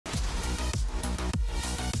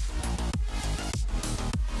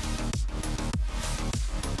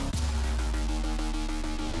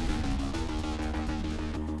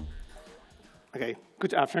Okay,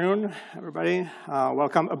 good afternoon, everybody.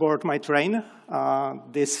 Welcome aboard my train.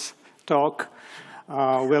 This talk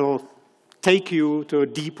will take you to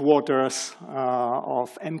deep waters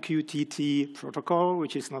of MQTT protocol,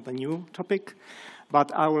 which is not a new topic,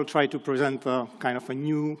 but I will try to present a kind of a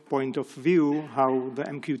new point of view how the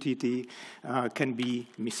MQTT can be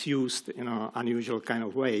misused in unusual kind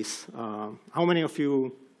of ways. How many of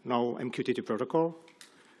you know MQTT protocol?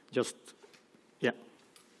 Just, yeah,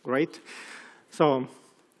 great. So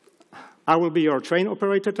I will be your train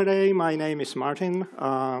operator today. My name is Martin.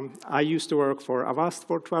 I used to work for Avast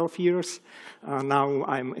for 12 years. Now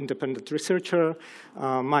I'm independent researcher.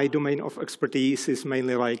 My domain of expertise is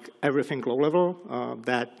mainly like everything low level.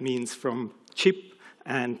 That means from chip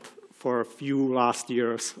and for a few last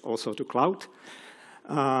years also to cloud.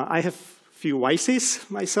 I have few vices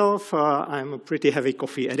myself. I'm a pretty heavy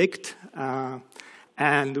coffee addict.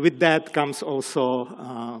 And with that comes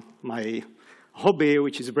also my hobby,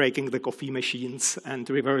 which is breaking the coffee machines and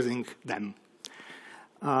reversing them.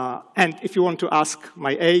 And if you want to ask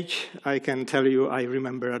my age, I can tell you I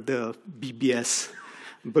remember the BBS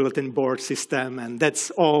bulletin board system, and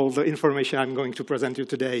that's all the information I'm going to present you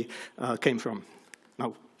today came from.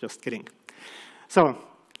 No, just kidding. So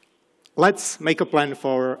let's make a plan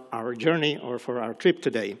for our journey or for our trip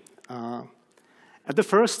today. At the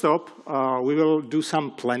first stop, we will do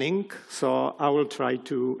some planning. So I will try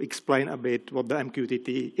to explain a bit what the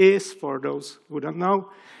MQTT is for those who don't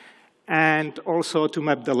know, and also to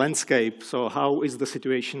map the landscape. So how is the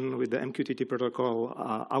situation with the MQTT protocol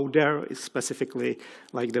out there, specifically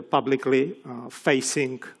like the publicly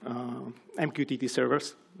facing MQTT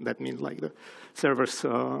servers. That means like the servers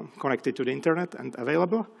connected to the internet and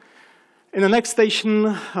available. In the next station,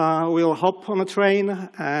 we'll hop on a train,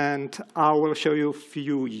 and I will show you a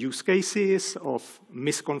few use cases of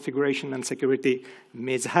misconfiguration and security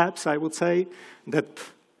mishaps, I would say, that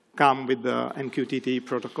come with the MQTT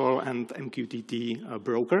protocol and MQTT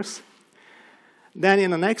brokers. Then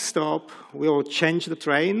in the next stop, we'll change the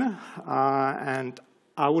train, and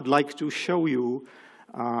I would like to show you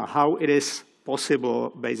how it is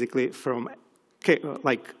possible, basically, from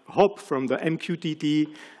like hop from the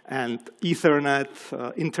MQTT and Ethernet,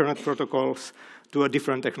 internet protocols to a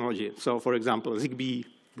different technology. So for example, ZigBee,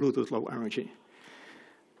 Bluetooth Low Energy.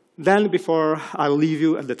 Then before I leave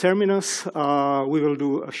you at the terminus, we will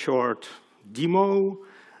do a short demo,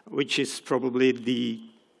 which is probably the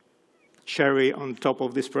cherry on top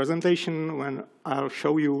of this presentation, when I'll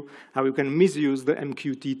show you how you can misuse the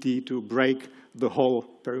MQTT to break the whole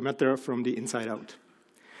perimeter from the inside out.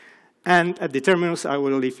 And at the terminus, I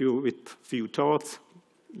will leave you with a few thoughts.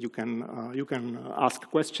 You can ask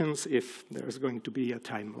questions if there's going to be a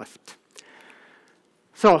time left.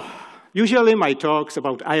 So usually my talks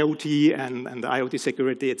about IoT and the IoT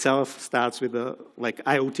security itself starts with a like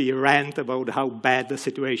IoT rant about how bad the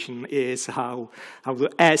situation is, how the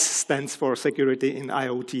S stands for security in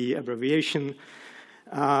IoT abbreviation.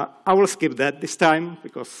 I will skip that this time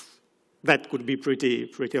because that could be pretty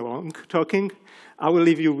long talking. I will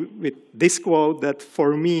leave you with this quote that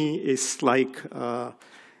for me is like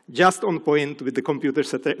just on point with the computer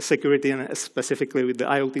security and specifically with the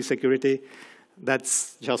IoT security.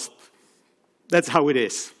 That's how it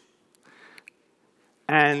is.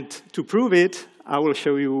 And to prove it, I will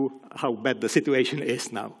show you how bad the situation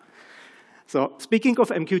is now. So speaking of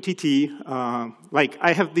MQTT, like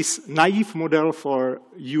I have this naive model for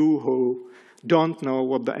you who don't know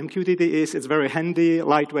what the MQTT is. It's very handy,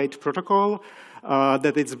 lightweight protocol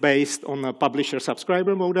that it's based on a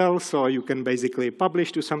publisher-subscriber model. So you can basically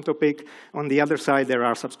publish to some topic. On the other side, there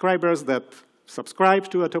are subscribers that subscribe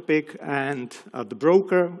to a topic, and the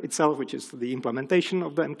broker itself, which is the implementation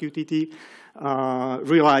of the MQTT,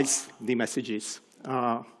 realize the messages.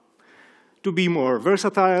 To be more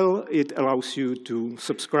versatile, it allows you to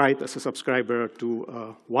subscribe as a subscriber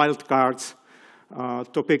to wildcards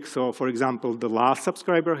topic. So for example, the last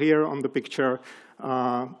subscriber here on the picture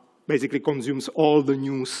basically consumes all the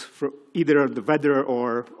news for either the weather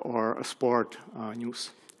or a sport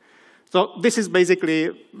news. So this is basically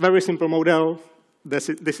a very simple model. This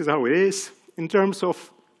is how it is. In terms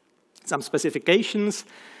of some specifications,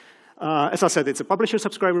 as I said, it's a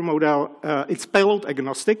publisher-subscriber model. It's payload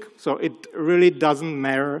agnostic, so it really doesn't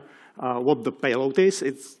matter what the payload is.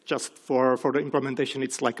 It's just for the implementation,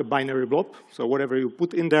 it's like a binary blob. So whatever you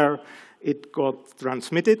put in there, it got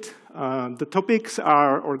transmitted. The topics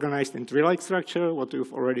are organized in tree-like structure, what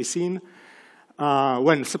you've already seen.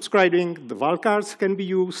 When subscribing, the wildcards can be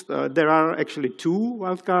used. There are actually two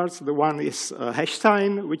wildcards. The one is hash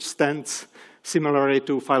sign, which stands similarly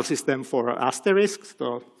to file system for asterisk,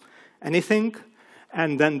 so anything.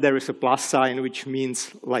 And then there is a plus sign, which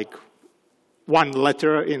means like one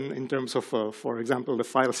letter in terms of, for example, the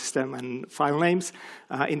file system and file names.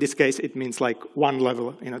 In this case, it means like one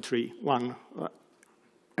level in a tree, one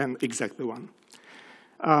and exactly one.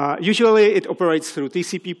 Usually, it operates through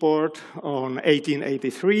TCP port on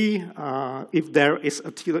 1883. If there is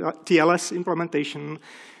a TLS implementation,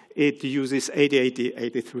 it uses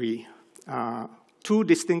 808083. Two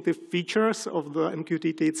distinctive features of the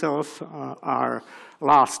MQTT itself are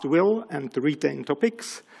last will and retain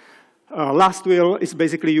topics. Last will is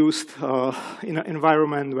basically used in an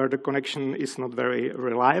environment where the connection is not very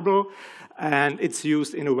reliable, and it's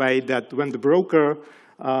used in a way that when the broker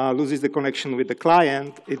loses the connection with the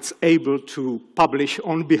client, it's able to publish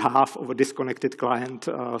on behalf of a disconnected client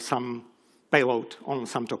some payload on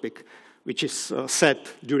some topic, which is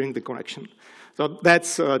set during the connection. So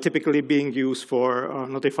that's typically being used for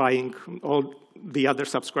notifying all the other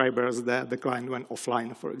subscribers that the client went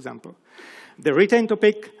offline, for example. The retain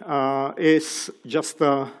topic is just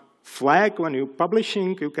a flag when you're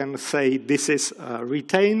publishing. You can say this is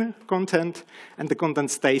retain content, and the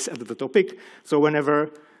content stays at the topic. So whenever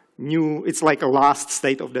it's like a last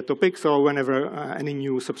state of the topic. So whenever any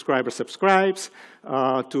new subscriber subscribes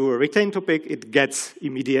to a retain topic, it gets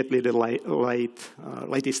immediately the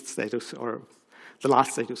latest status, or the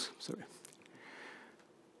last status, sorry.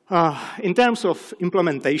 In terms of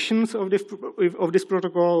implementations of this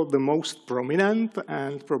protocol, the most prominent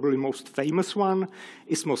and probably most famous one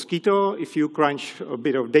is Mosquito. If you crunch a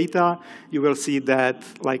bit of data, you will see that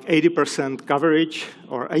like 80% coverage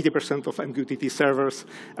or 80% of MQTT servers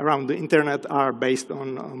around the internet are based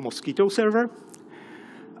on a Mosquito server.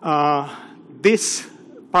 This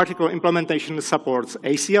particular implementation supports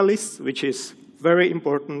ACL lists, which is very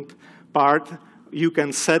important part. You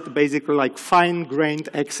can set basically like fine-grained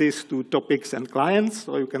access to topics and clients.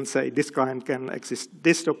 So you can say this client can access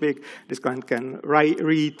this topic, this client can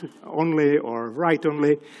read only or write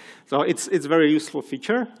only. So it's a very useful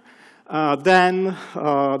feature. Then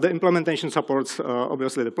the implementation supports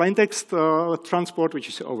obviously the plaintext transport, which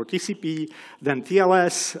is over TCP, then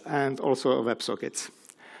TLS, and also WebSockets.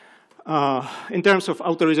 In terms of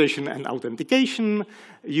authorization and authentication,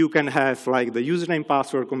 you can have like the username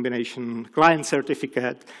password combination, client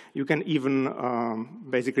certificate. You can even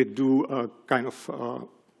basically do a kind of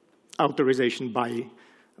authorization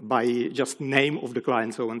by just name of the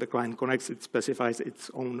client. So when the client connects, it specifies its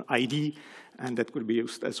own ID, and that could be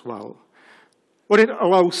used as well. What it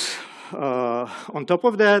allows on top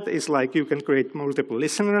of that is like you can create multiple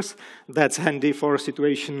listeners. That's handy for a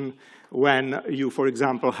situation when you, for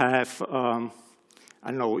example, have, I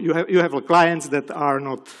don't know, you have clients that are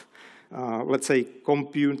not, let's say,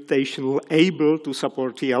 computational able to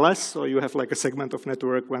support TLS. So you have like a segment of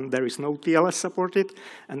network when there is no TLS supported.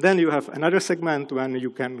 And then you have another segment when you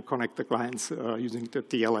can connect the clients using the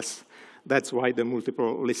TLS. That's why the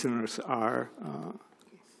multiple listeners are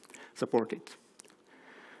supported.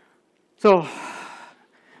 So,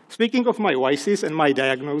 speaking of my voices and my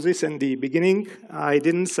diagnosis in the beginning, I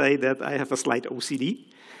didn't say that I have a slight OCD.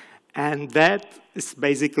 And that is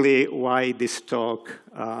basically why this talk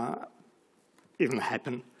even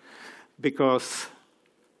happened. Because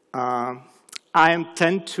I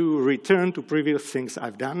tend to return to previous things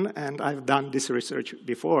I've done, and I've done this research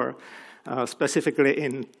before. Specifically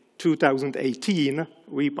in 2018,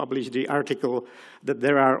 we published the article that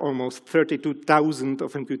there are almost 32,000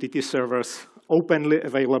 of MQTT servers openly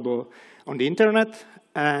available on the internet,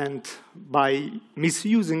 and by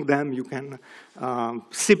misusing them, you can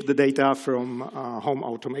sip the data from home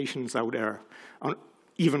automations out there, or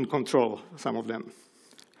even control some of them.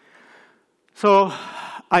 So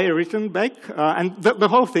I returned back, and the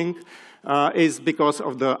whole thing is because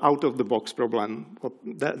of the out-of-the-box problem.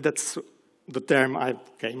 That's the term I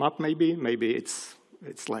came up, maybe. Maybe it's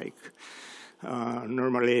like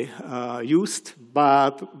normally used.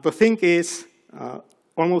 But the thing is,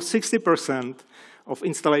 almost 60% of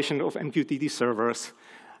installation of MQTT servers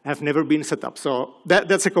have never been set up. So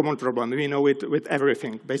that's a common problem. We know it with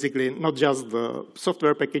everything, basically, not just the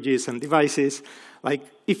software packages and devices. Like,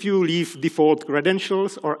 if you leave default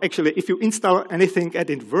credentials, or actually, if you install anything and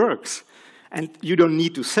it works, and you don't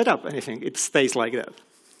need to set up anything, it stays like that.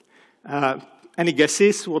 Any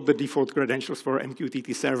guesses what the default credentials for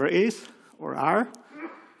MQTT server is, or are?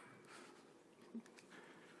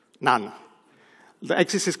 None. The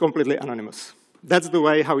access is completely anonymous. That's the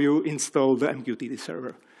way how you install the MQTT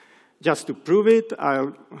server. Just to prove it,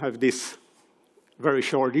 I'll have this very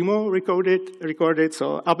short demo recorded.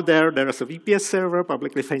 So up there is a VPS server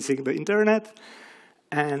publicly facing the internet.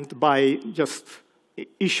 And by just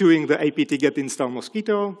issuing the apt-get install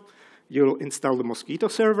Mosquito, you'll install the Mosquito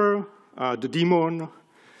server, the daemon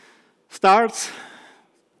starts,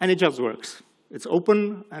 and it just works. It's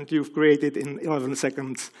open, and you've created in 11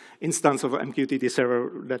 seconds instance of an MQTT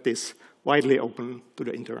server that is widely open to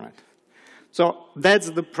the internet. So that's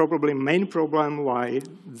the probably main problem why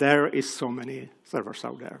there is so many servers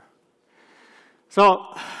out there. So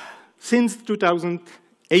since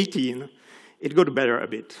 2018, it got better a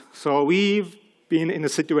bit. So we've been in a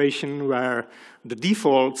situation where the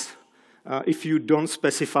defaults, if you don't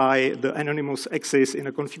specify the anonymous access in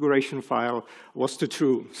a configuration file, was to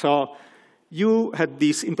true. So you had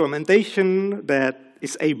this implementation that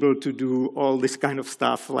is able to do all this kind of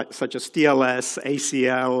stuff, like, such as TLS,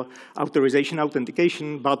 ACL, authorization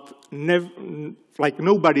authentication, but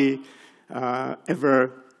nobody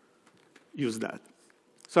ever used that.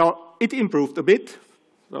 So it improved a bit.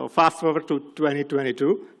 So fast forward to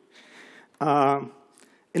 2022.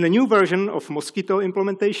 In a new version of Mosquito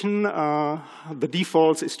implementation, the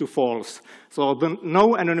default is to false. So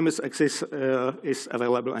no anonymous access is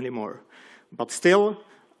available anymore. But still,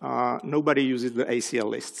 nobody uses the ACL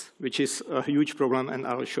lists, which is a huge problem, and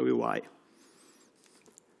I'll show you why.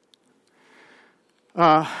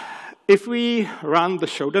 If we run the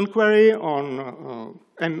showdown query on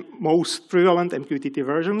most prevalent MQTT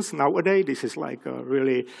versions nowadays, this is like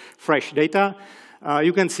really fresh data,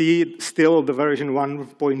 you can see still the version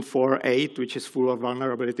 1.48, which is full of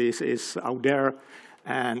vulnerabilities, is out there,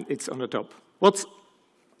 and it's on the top. What's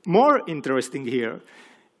more interesting here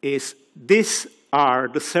is these are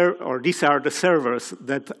the servers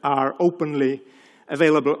that are openly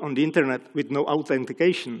available on the internet with no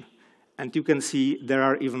authentication. And you can see there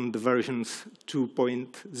are even the versions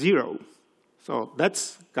 2.0. So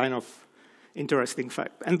that's kind of interesting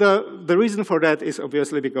fact. And the reason for that is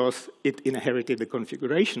obviously because it inherited the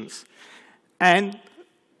configurations. And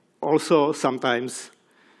also sometimes,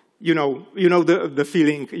 you know the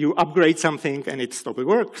feeling, you upgrade something and it stops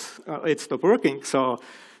working. So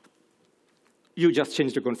you just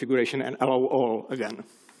change the configuration and allow all again.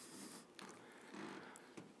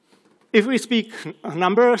 If we speak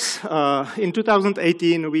numbers, in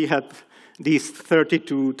 2018, we had these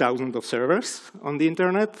 32,000 of servers on the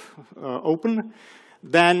internet open.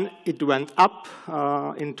 Then it went up.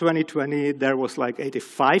 In 2020, there was like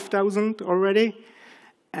 85,000 already.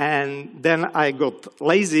 And then I got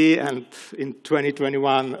lazy, and in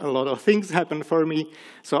 2021, a lot of things happened for me.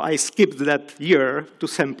 So I skipped that year to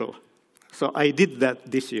sample. So I did that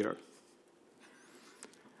this year.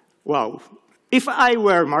 Wow. If I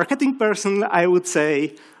were a marketing person, I would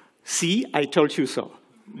say, see, I told you so.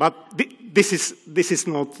 But this is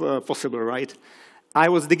not possible, right? I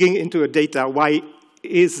was digging into the data. Why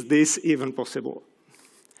is this even possible?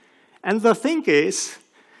 And the thing is,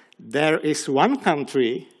 there is one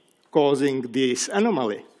country causing this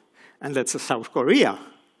anomaly, and that's South Korea.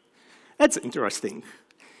 That's interesting.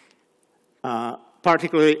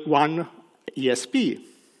 Particularly one ESP.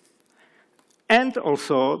 And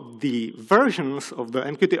also the versions of the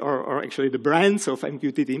MQTT, or actually the brands of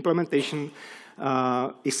MQTT implementation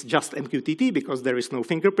is just MQTT because there is no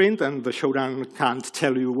fingerprint and the showdown can't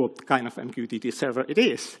tell you what kind of MQTT server it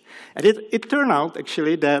is. And it turned out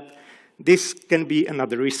actually that this can be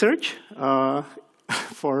another research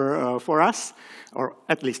for us, or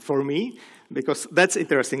at least for me, because that's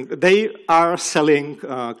interesting. They are selling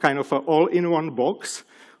kind of an all-in-one box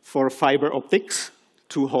for fiber optics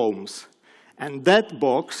to homes. And that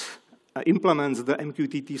box implements the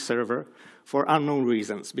MQTT server for unknown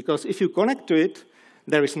reasons. Because if you connect to it,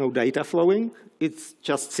 there is no data flowing. It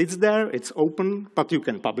just sits there. It's open, but you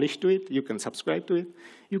can publish to it. You can subscribe to it.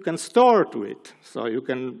 You can store to it. So you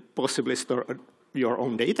can possibly store your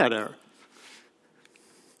own data there.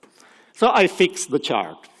 So I fixed the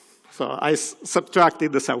chart. So I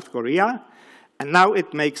subtracted the South Korea. And now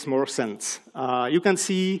it makes more sense. You can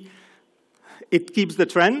see it keeps the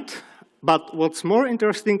trend. But what's more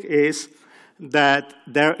interesting is that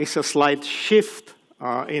there is a slight shift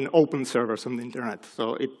in open servers on the internet.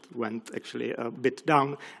 So it went actually a bit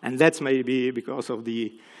down, and that's maybe because of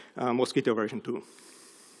the Mosquito version 2.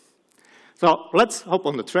 So let's hop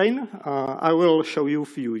on the train. I will show you a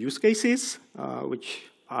few use cases, which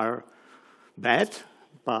are bad,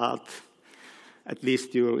 but at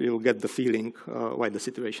least you'll get the feeling why the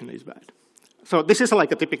situation is bad. So this is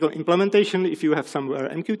like a typical implementation. If you have somewhere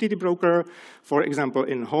MQTT broker, for example,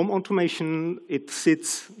 in home automation, it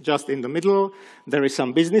sits just in the middle. There is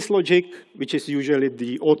some business logic, which is usually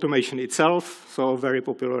the automation itself. So very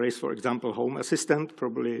popular is, for example, Home Assistant.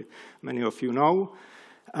 Probably many of you know.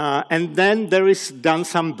 And then there is done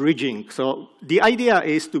some bridging. So the idea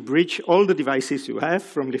is to bridge all the devices you have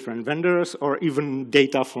from different vendors or even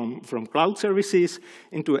data from cloud services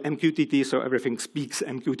into MQTT, so everything speaks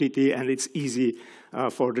MQTT, and it's easy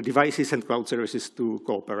for the devices and cloud services to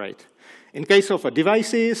cooperate. In case of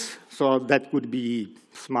devices, so that could be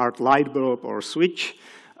smart light bulb or switch,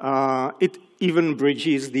 it even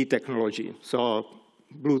bridges the technology. So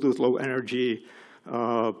Bluetooth low energy,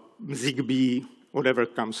 ZigBee, whatever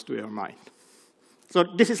comes to your mind. So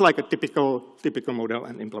this is like a typical model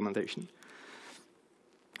and implementation.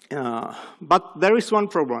 But there is one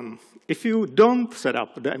problem. If you don't set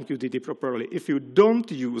up the MQTT properly, if you don't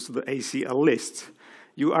use the ACL lists,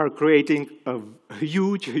 you are creating a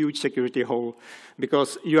huge, huge security hole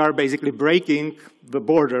because you are basically breaking the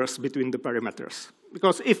borders between the perimeters.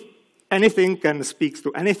 Because if anything can speak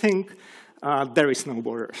to anything, there is no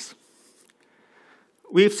borders.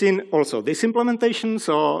 We've seen also this implementation,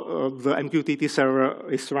 so the MQTT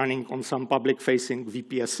server is running on some public-facing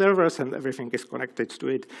VPS servers, and everything is connected to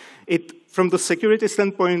it. From the security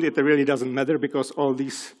standpoint, it really doesn't matter because all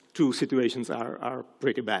these two situations are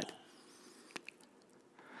pretty bad.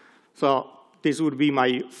 So this would be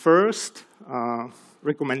my first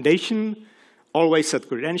recommendation. Always set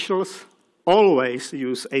credentials. Always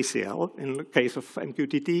use ACL in the case of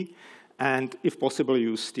MQTT, and if possible,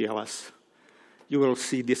 use TLS. You will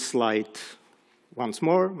see this slide once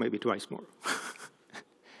more, maybe twice more.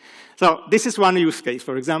 So this is one use case,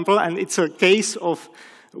 for example, and it's a case of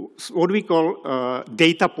what we call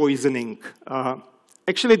data poisoning.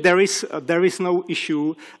 Actually, there is no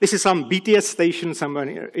issue. This is some BTS station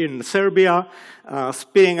somewhere in Serbia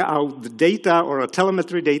spitting out the data or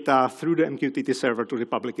telemetry data through the MQTT server to the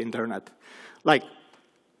public internet. Like,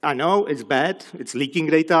 I know it's bad, it's leaking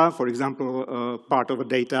data. For example, part of the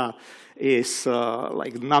data is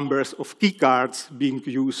like numbers of key cards being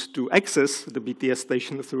used to access the BTS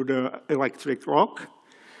station through the electric lock.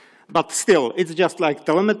 But still, it's just like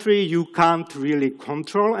telemetry. You can't really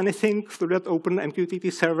control anything through that open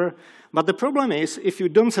MQTT server. But the problem is, if you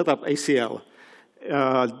don't set up ACL,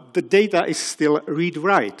 the data is still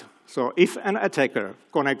read-write. So if an attacker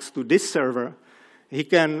connects to this server, he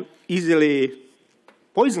can easily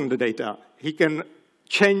poison the data. He can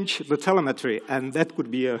change the telemetry, and that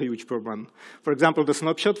could be a huge problem. For example, the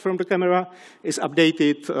snapshot from the camera is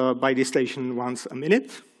updated by the station once a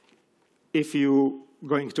minute. If you're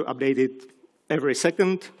going to update it every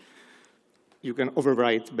second, you can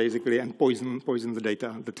overwrite, basically, and poison the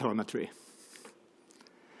data, the telemetry.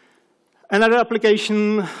 Another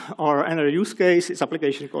application or another use case is an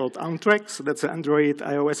application called Anthrax. That's an Android,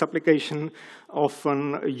 iOS application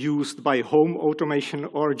often used by home automation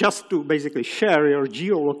or just to basically share your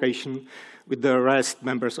geolocation with the rest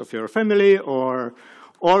members of your family or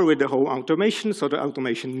with the home automation so the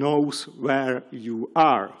automation knows where you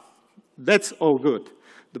are. That's all good.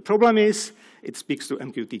 The problem is it speaks to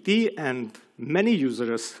MQTT and many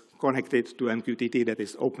users connected to MQTT that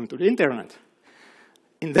is open to the internet.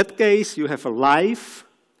 In that case, you have a live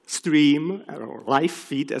stream or live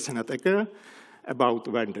feed as an attacker about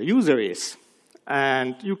where the user is.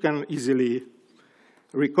 And you can easily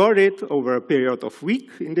record it over a period of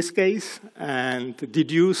week, in this case, and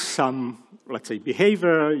deduce some, let's say,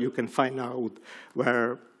 behavior. You can find out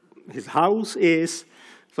where his house is.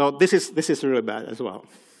 So this is really bad as well.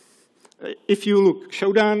 If you look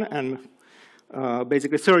Showdown and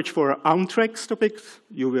basically search for Anthrax topics,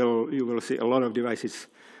 you will see a lot of devices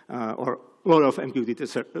or a lot of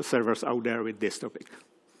MQTT servers out there with this topic.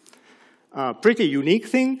 Pretty unique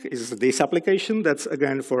thing is this application. That's,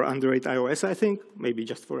 again, for Android, iOS, I think, maybe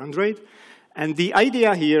just for Android. And the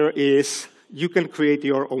idea here is you can create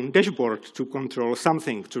your own dashboard to control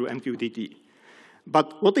something through MQTT.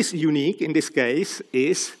 But what is unique in this case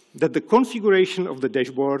is that the configuration of the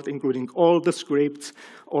dashboard, including all the scripts,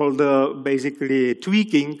 all the basically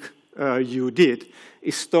tweaking you did,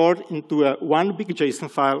 is stored into one big JSON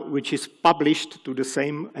file, which is published to the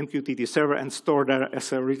same MQTT server and stored there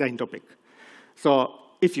as a retained topic. So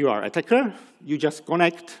if you are an attacker, you just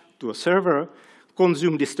connect to a server,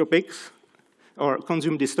 consume these topics, or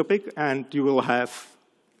consume this topic, and you will have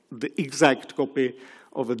the exact copy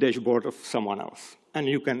of the dashboard of someone else. And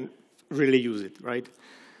you can really use it, right?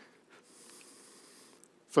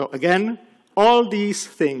 So again, all these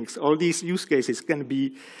things, all these use cases can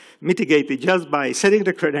be mitigated just by setting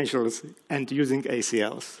the credentials and using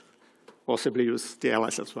ACLs. Possibly use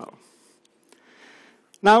TLS as well.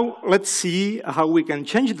 Now, let's see how we can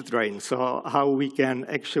change the train, so how we can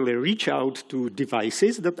actually reach out to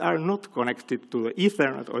devices that are not connected to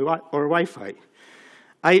Ethernet or Wi-Fi.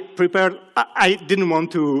 I didn't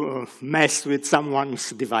want to mess with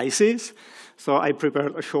someone's devices, so I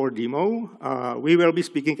prepared a short demo. We will be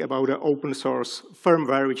speaking about an open source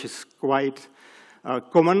firmware, which is quite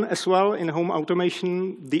common as well in home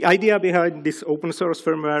automation. The idea behind this open source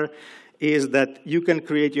firmware is that you can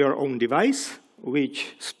create your own device,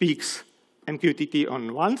 which speaks MQTT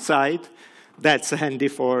on one side. That's handy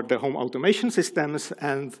for the home automation systems,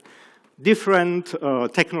 and different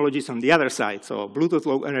technologies on the other side. So Bluetooth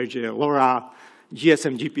Low Energy, LoRa,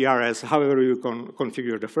 GSM, GPRS, however you can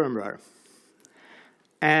configure the firmware.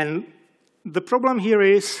 And the problem here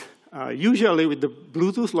is, usually with the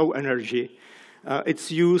Bluetooth Low Energy,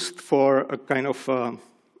 it's used for a kind of, I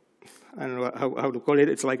don't know how to call it,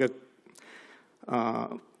 it's like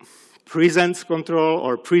a presence control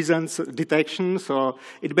or presence detection. So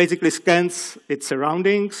it basically scans its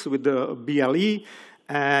surroundings with the BLE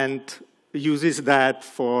and uses that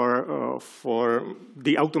for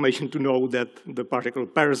the automation to know that the particular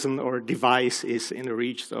person or device is in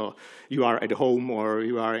reach. So you are at home or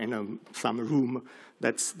you are in some room.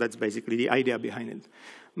 That's basically the idea behind it.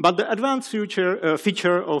 But the advanced feature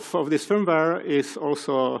of this firmware is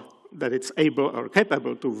also that it's able or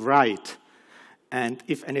capable to write. And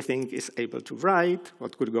if anything is able to write,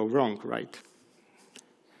 what could go wrong, right?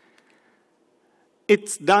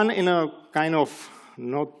 It's done in a kind of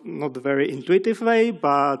not very intuitive way,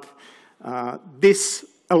 but this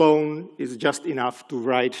alone is just enough to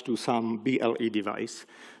write to some BLE device.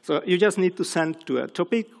 So you just need to send to a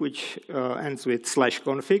topic which ends with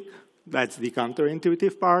 /config. That's the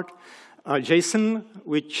counterintuitive part. JSON,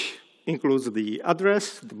 which includes the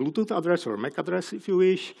address, the Bluetooth address or MAC address if you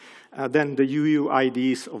wish, then the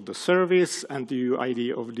UUIDs of the service and the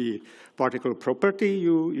UUID of the particular property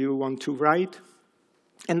you want to write,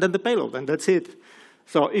 and then the payload, and that's it.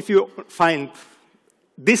 So if you find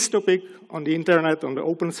this topic on the internet, on the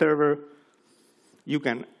open server, you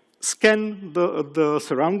can scan the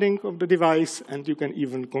surrounding of the device, and you can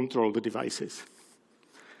even control the devices.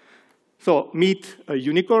 So meet a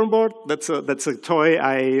unicorn board. That's a toy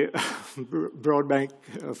I brought back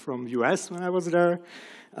from US when I was there.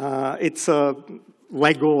 It's a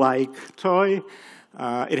Lego-like toy.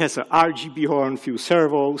 It has an RGB horn, few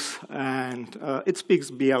servos, and it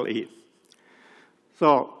speaks BLE.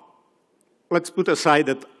 So let's put aside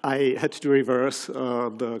that I had to reverse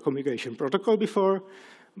the communication protocol before,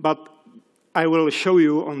 but I will show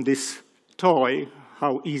you on this toy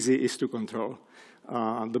how easy it is to control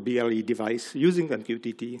the BLE device using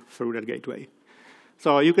MQTT through that gateway.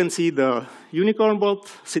 So you can see the unicorn bot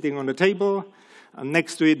sitting on the table.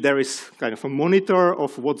 Next to it, there is kind of a monitor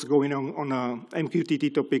of what's going on a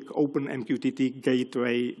MQTT topic, Open MQTT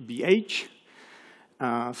Gateway BH.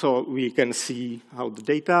 So we can see how the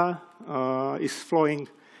data is flowing,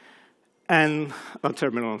 and a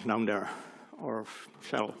terminal down there, or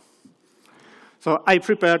shell. So I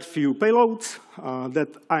prepared few payloads that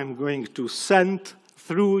I'm going to send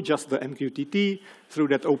through just the MQTT, through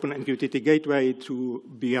that Open MQTT gateway to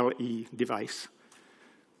BLE device.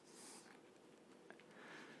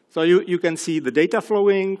 So you can see the data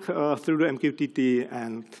flowing through the MQTT,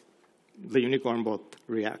 and the unicorn bot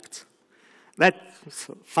reacts. That's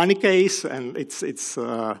a funny case, and it's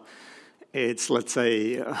let's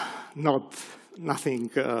say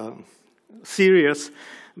nothing serious.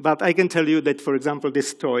 But I can tell you that, for example,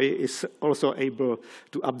 this toy is also able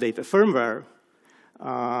to update a firmware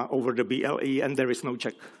over the BLE, and there is no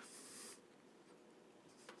check.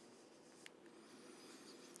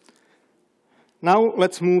 Now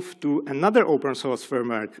let's move to another open source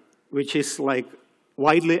firmware, which is like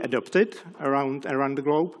widely adopted around the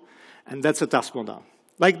globe, and that's a Tasmota.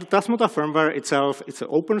 Like the Tasmota firmware itself, it's an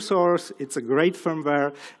open source, it's a great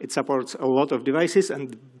firmware, it supports a lot of devices, and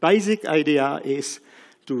the basic idea is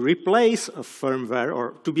to replace a firmware,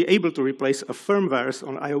 or to be able to replace a firmwares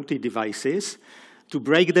on IoT devices to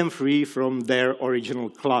break them free from their original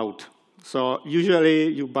cloud. So usually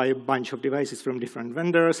you buy a bunch of devices from different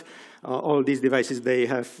vendors. All these devices, they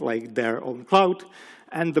have like their own cloud.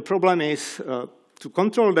 And the problem is to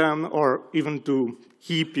control them, or even to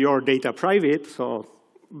keep your data private, so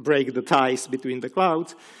break the ties between the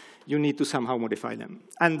clouds, you need to somehow modify them.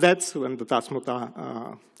 And that's when the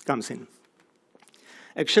Tasmota comes in.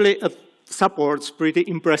 Actually, it supports pretty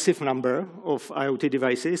impressive number of IoT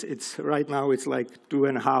devices. Right now, it's like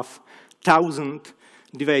 2,500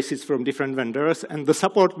 devices from different vendors. And the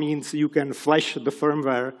support means you can flash the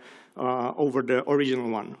firmware over the original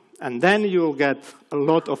one. And then you'll get a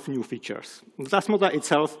lot of new features. The Tasmota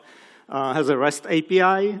itself has a REST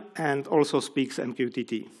API and also speaks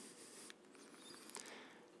MQTT.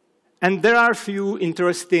 And there are a few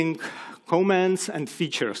interesting comments and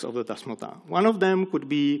features of the Tasmota. One of them could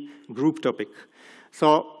be group topic. So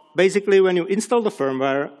basically, when you install the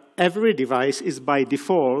firmware, every device is by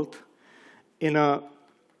default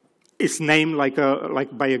is named like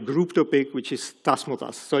by a group topic, which is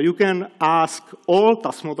Tasmotas. So you can ask all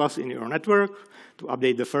Tasmotas in your network to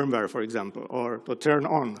update the firmware, for example, or to turn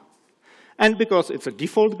on. And because it's a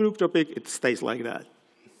default group topic, it stays like that.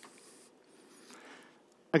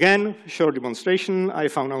 Again, short demonstration. I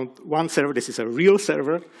found out one server. This is a real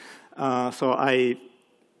server. So I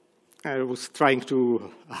was trying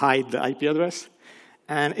to hide the IP address.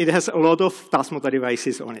 And it has a lot of Tasmota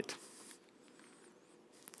devices on it.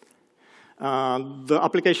 The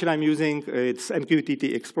application I'm using, it's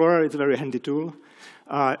MQTT Explorer. It's a very handy tool.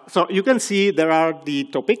 So you can see there are the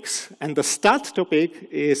topics, and the stat topic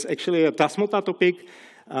is actually a Tasmota topic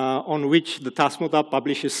on which the Tasmota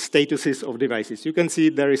publishes statuses of devices. You can see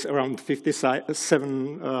there is around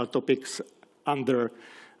 57 topics under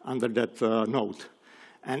that node.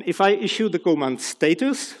 And if I issue the command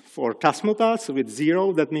status for Tasmotas with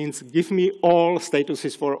 0, that means give me all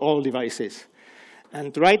statuses for all devices.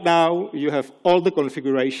 And right now, you have all the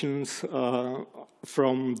configurations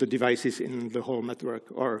from the devices in the whole network,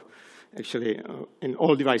 or actually in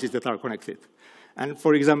all devices that are connected. And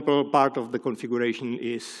for example, part of the configuration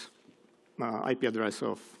is IP address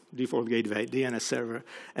of default gateway, DNS server,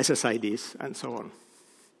 SSIDs, and so on.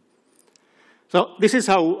 So this is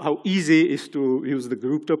how easy it is to use the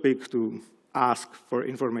group topic to ask for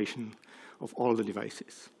information of all the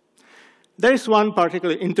devices. There is one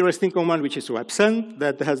particularly interesting command, which is websend,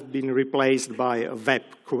 that has been replaced by a web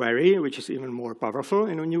query, which is even more powerful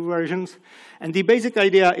in the new versions. And the basic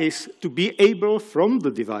idea is to be able, from the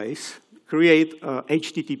device, create a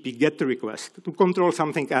HTTP GET request to control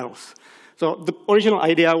something else. So the original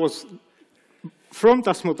idea was from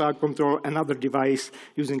Tasmota control another device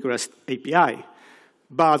using REST API.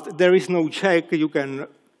 But there is no check. You can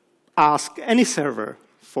ask any server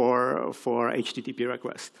for HTTP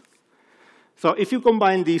request. So if you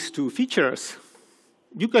combine these two features,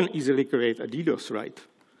 you can easily create a DDoS, right?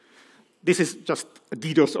 This is just a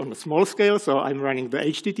DDoS on a small scale. So I'm running the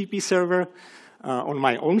HTTP server on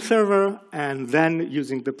my own server, and then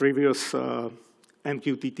using the previous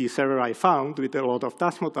MQTT server I found with a lot of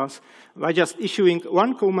Tasmotas, by just issuing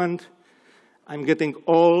one command, I'm getting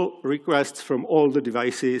all requests from all the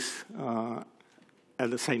devices at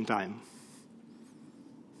the same time.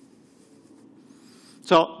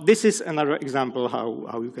 So this is another example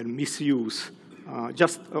how you can misuse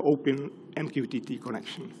just an open MQTT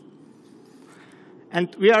connection.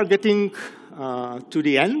 And we are getting to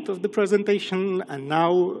the end of the presentation, and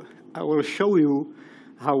now I will show you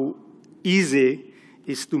how easy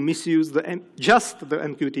it is to misuse just the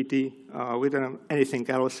MQTT without anything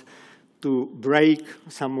else to break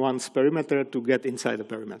someone's perimeter to get inside the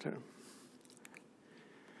perimeter.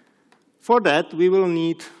 For that, we will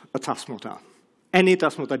need a Tasmota. Any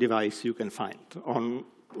Tasmota device you can find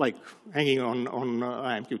hanging on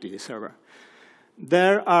an MQTT server.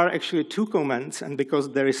 There are actually two commands, and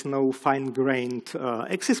because there is no fine-grained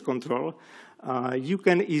access control, you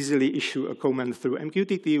can easily issue a command through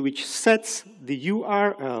MQTT which sets the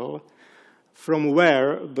URL from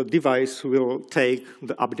where the device will take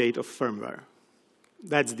the update of firmware.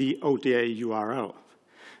 That's the OTA URL.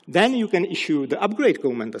 Then you can issue the upgrade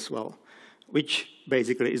command as well, which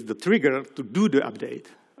basically is the trigger to do the update.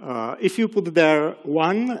 If you put there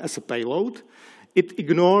 1 as a payload, it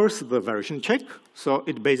ignores the version check. So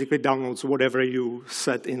it basically downloads whatever you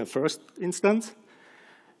set in the first instance,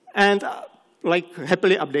 and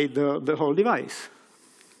happily update the whole device.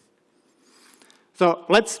 So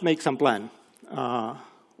let's make some plan.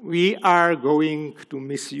 We are going to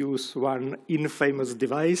misuse one infamous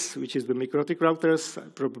device, which is the MikroTik routers.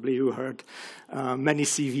 Probably you heard many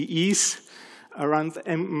CVEs around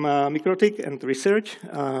MikroTik and research.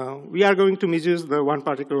 We are going to misuse the one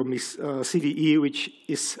particular CVE, which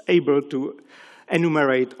is able to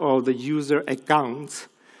enumerate all the user accounts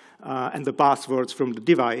and the passwords from the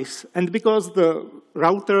device. And because the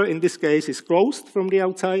router, in this case, is closed from the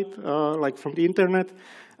outside, like from the internet,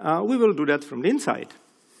 we will do that from the inside.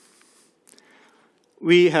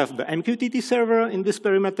 We have the MQTT server in this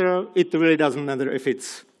perimeter. It really doesn't matter if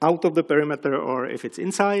it's out of the perimeter or if it's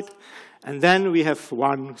inside. And then we have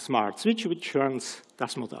one smart switch, which runs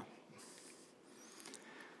Tasmota.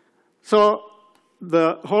 So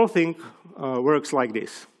the whole thing works like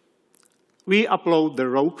this. We upload the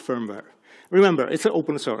rogue firmware. Remember, it's an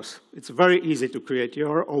open source. It's very easy to create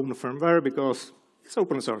your own firmware because it's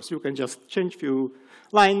open source. You can just change a few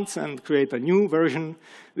lines and create a new version,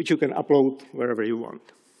 which you can upload wherever you want.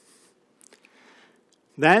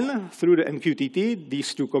 Then, through the MQTT,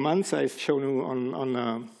 these two commands I've shown you on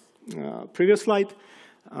a previous slide,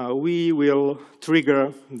 we will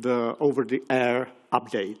trigger the over-the-air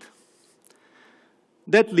update.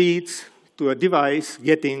 That leads to a device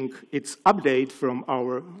getting its update from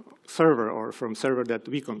our server or from server that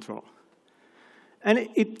we control. And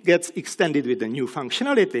it gets extended with a new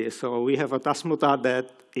functionality. So we have a Tasmota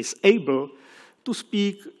that is able to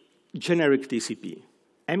speak generic TCP,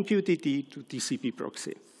 MQTT to TCP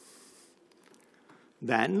proxy.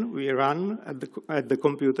 Then we run at the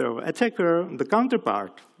computer of attacker the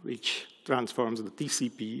counterpart, which transforms the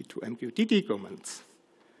TCP to MQTT commands.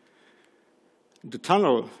 The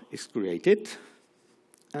tunnel is created,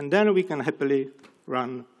 and then we can happily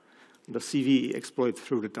run the CVE exploit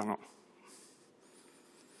through the tunnel.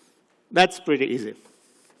 That's pretty easy.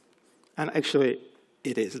 And actually,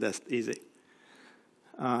 it is that easy.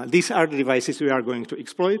 These are the devices we are going to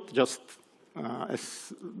exploit, just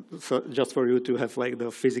for you to have like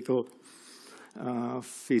the physical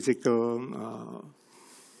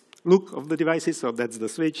look of the devices. So that's the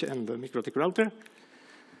switch and the MQTT router.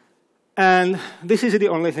 And this is the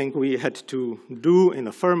only thing we had to do in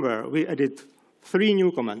the firmware. We added 3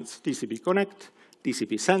 new commands: TCP connect,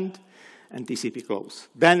 TCP send, and TCP close.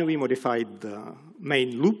 Then we modified the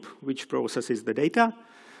main loop, which processes the data,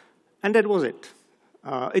 and that was it.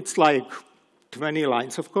 It's like 20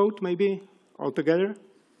 lines of code, maybe, altogether.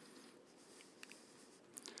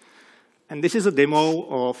 And this is a demo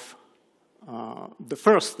of the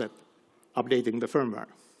first step, updating the firmware.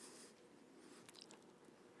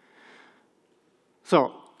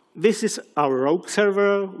 So this is our rogue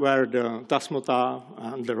server, where the Tasmota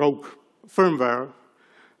and the rogue firmware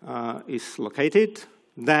is located.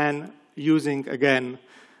 Then using, again,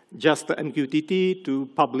 just the MQTT to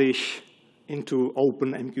publish into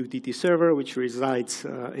open MQTT server, which resides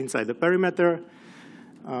inside the perimeter.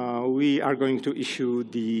 We are going to issue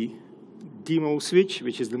the demo switch,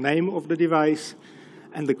 which is the name of the device,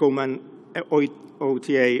 and the command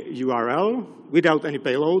OTA URL without any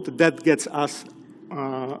payload. That gets us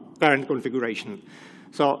current configuration.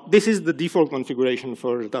 So this is the default configuration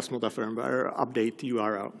for the Tasmota firmware update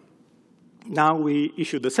URL. Now we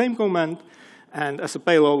issue the same command, and as a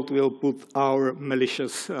payload, we'll put our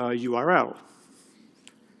malicious URL.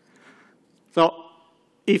 So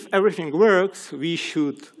if everything works, we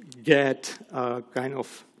should get a kind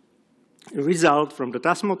of result from the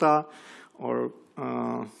Tasmota, or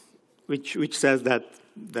which says that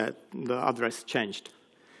the address changed.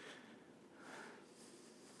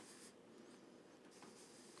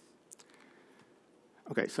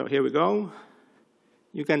 OK, so here we go.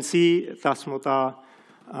 You can see Tasmota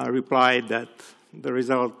replied that the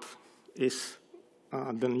result is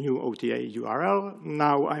the new OTA URL.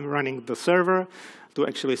 Now I'm running the server to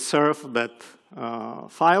actually serve that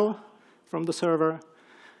file from the server.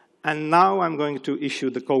 And now I'm going to issue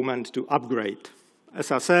the command to upgrade.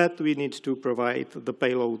 As I said, we need to provide the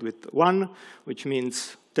payload with 1, which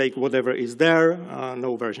means take whatever is there,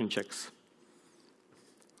 no version checks.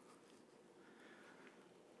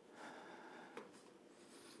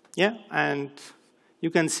 Yeah, and you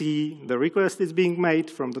can see the request is being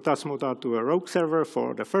made from the Tasmota to a rogue server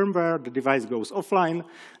for the firmware. The device goes offline.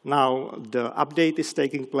 Now the update is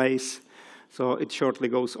taking place. So it shortly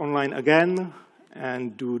goes online again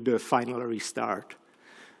and do the final restart.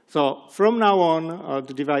 So from now on,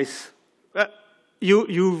 the device,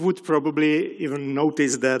 you would probably even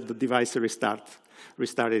notice that the device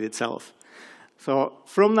restarted itself. So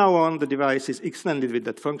from now on, the device is extended with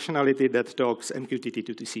that functionality that talks MQTT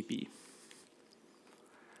to TCP.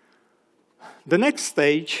 The next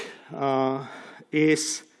stage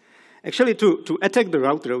is actually to attack the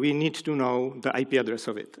router, we need to know the IP address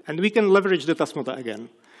of it. And we can leverage the Tasmota again.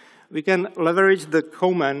 We can leverage the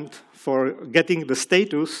command for getting the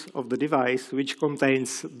status of the device, which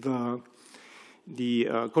contains the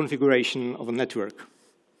configuration of a network.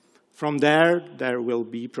 From there, there will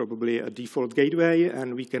be probably a default gateway,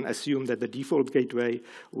 and we can assume that the default gateway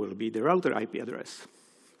will be the router IP address.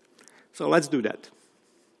 So let's do that.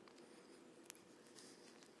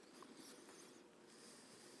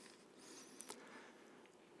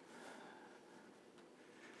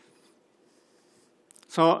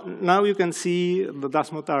 So now you can see the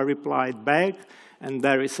Tasmota replied back, and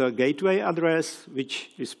there is a gateway address, which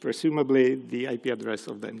is presumably the IP address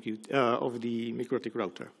of the MQTT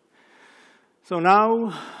router. So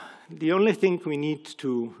now, the only thing we need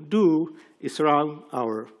to do is run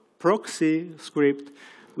our proxy script,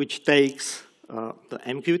 which takes the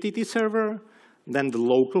MQTT server, then the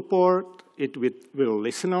local port it will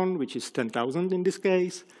listen on, which is 10,000 in this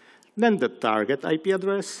case, then the target IP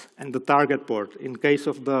address, and the target port. In case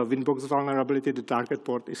of the Winbox vulnerability, the target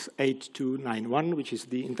port is 8291, which is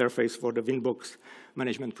the interface for the Winbox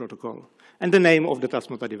management protocol, and the name of the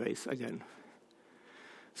Tasmata device again.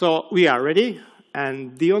 So we are ready,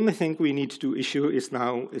 and the only thing we need to issue is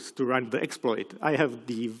to run the exploit. I have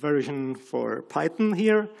the version for Python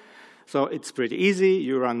here, so it's pretty easy.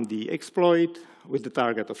 You run the exploit with the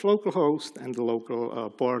target of localhost and the local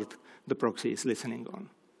port the proxy is listening on.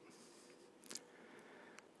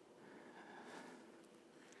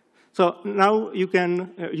 So now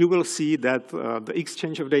you will see that the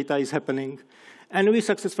exchange of data is happening, and we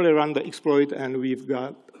successfully run the exploit, and we've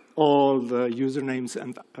got all the usernames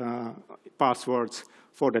and passwords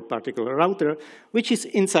for that particular router, which is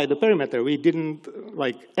inside the perimeter. We didn't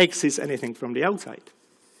access anything from the outside.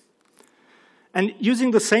 And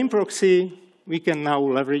using the same proxy, we can now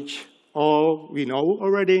leverage all we know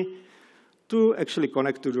already to actually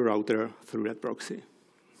connect to the router through that proxy.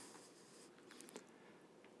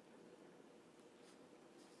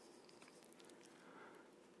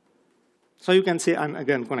 So you can see I'm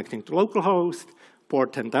again connecting to localhost,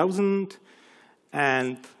 port 10,000,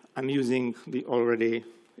 and I'm using the already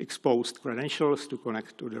exposed credentials to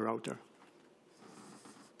connect to the router.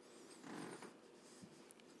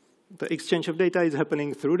 The exchange of data is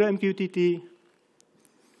happening through the MQTT.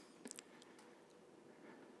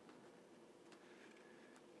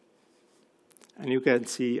 And you can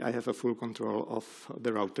see I have a full control of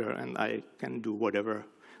the router, and I can do whatever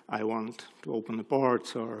I want to open the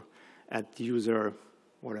ports or add user,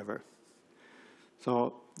 whatever.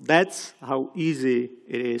 So that's how easy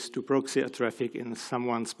it is to proxy a traffic in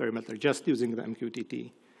someone's perimeter just using the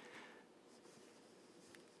MQTT.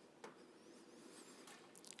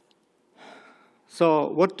 So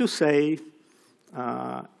what to say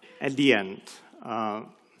at the end?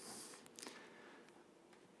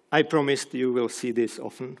 I promised you will see this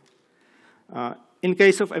often. In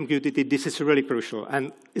case of MQTT, this is really crucial,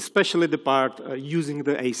 and especially the part using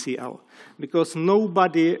the ACL, because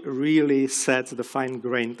nobody really sets the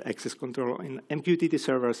fine-grained access control in MQTT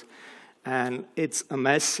servers, and it's a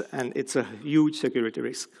mess, and it's a huge security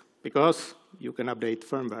risk, because you can update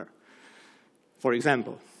firmware. For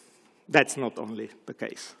example, that's not only the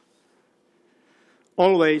case.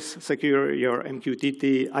 Always secure your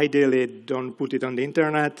MQTT. Ideally, don't put it on the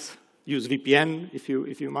internet. Use VPN if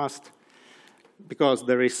you must, because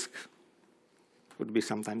the risk would be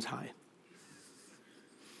sometimes high.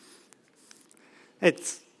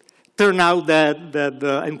 It's turned out that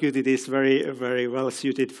the MQTT is very, very well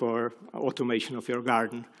suited for automation of your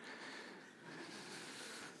garden.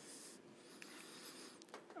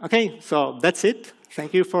 OK, so that's it.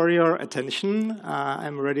 Thank you for your attention.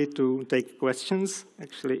 I'm ready to take questions.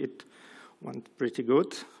 Actually, it went pretty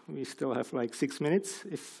good. We still have like 6 minutes,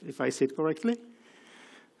 if I see it correctly.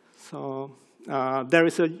 So there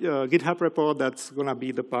is a GitHub repo that's going to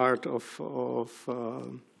be the part of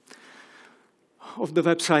the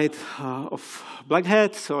website of Black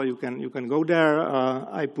Hat, so you can go there.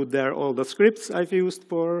 I put there all the scripts I've used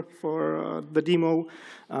for the demo.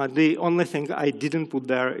 The only thing I didn't put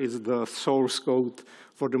there is the source code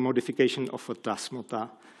for the modification of a Tasmata.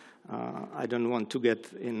 I don't want to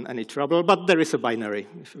get in any trouble, but there is a binary,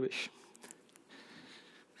 if you wish.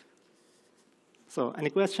 So, any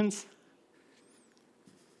questions?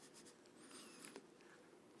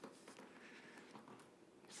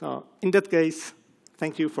 So, in that case,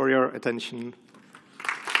 thank you for your attention.